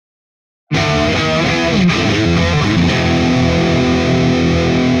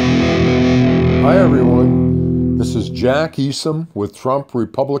Hi everyone, this is Jack Easum with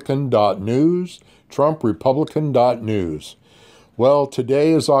TrumpRepublican.News, TrumpRepublican.News. Well,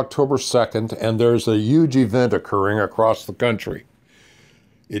 today is October 2nd and there's a huge event occurring across the country.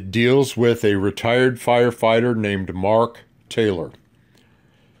 It deals with a retired firefighter named Mark Taylor.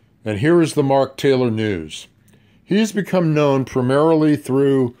 And here is the Mark Taylor news. He's become known primarily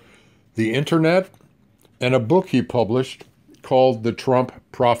through the internet and a book he published called The Trump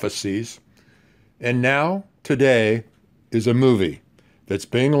Prophecies. And now, today, is a movie that's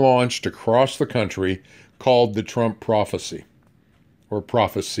being launched across the country called The Trump Prophecy, or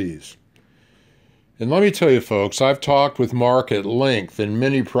Prophecies. And let me tell you, folks, I've talked with Mark at length in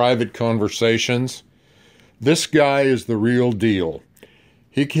many private conversations. This guy is the real deal.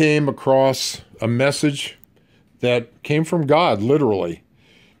 He came across a message that came from God, literally,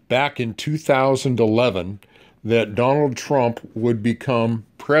 back in 2011, that Donald Trump would become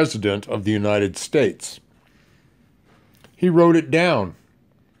president of the United States. He wrote it down.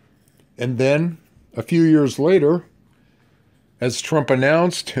 And then, a few years later, as Trump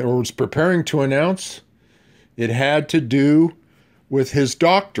announced, or was preparing to announce, it had to do with his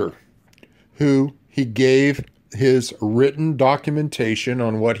doctor, who he gave his written documentation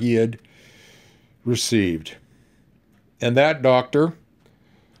on what he had received. And that doctor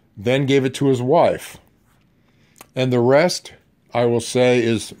then gave it to his wife. And the rest, I will say,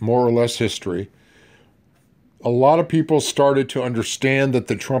 is more or less history. A lot of people started to understand that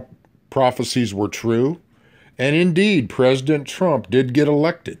the Trump prophecies were true. And indeed, President Trump did get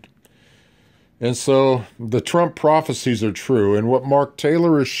elected. And so the Trump prophecies are true. And what Mark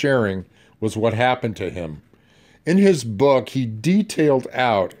Taylor is sharing was what happened to him. In his book, he detailed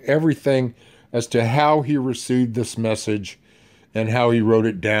out everything as to how he received this message and how he wrote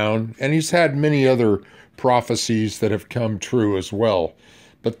it down. And he's had many other prophecies that have come true as well.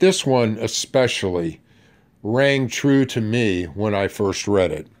 But this one especially rang true to me when I first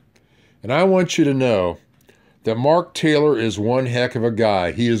read it. And I want you to know that Mark Taylor is one heck of a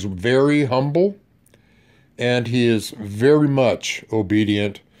guy. He is very humble and he is very much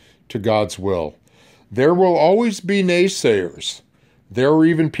obedient to God's will. There will always be naysayers. There were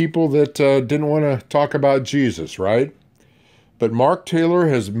even people that didn't want to talk about Jesus, right? But Mark Taylor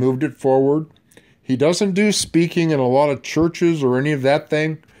has moved it forward. He doesn't do speaking in a lot of churches or any of that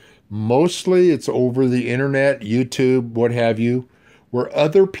thing. Mostly it's over the internet, YouTube, what have you, where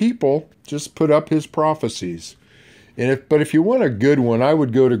other people just put up his prophecies. But if you want a good one, I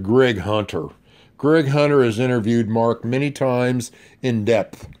would go to Greg Hunter. Greg Hunter has interviewed Mark many times in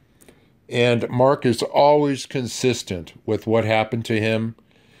depth. And Mark is always consistent with what happened to him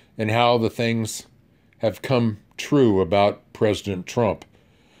and how the things have come true about President Trump.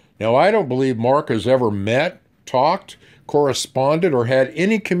 Now, I don't believe Mark has ever met, talked, corresponded, or had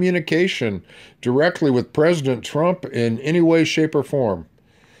any communication directly with President Trump in any way, shape, or form.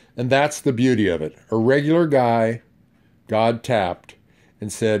 And that's the beauty of it. A regular guy, God tapped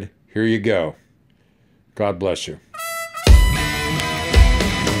and said, "Here you go. God bless you."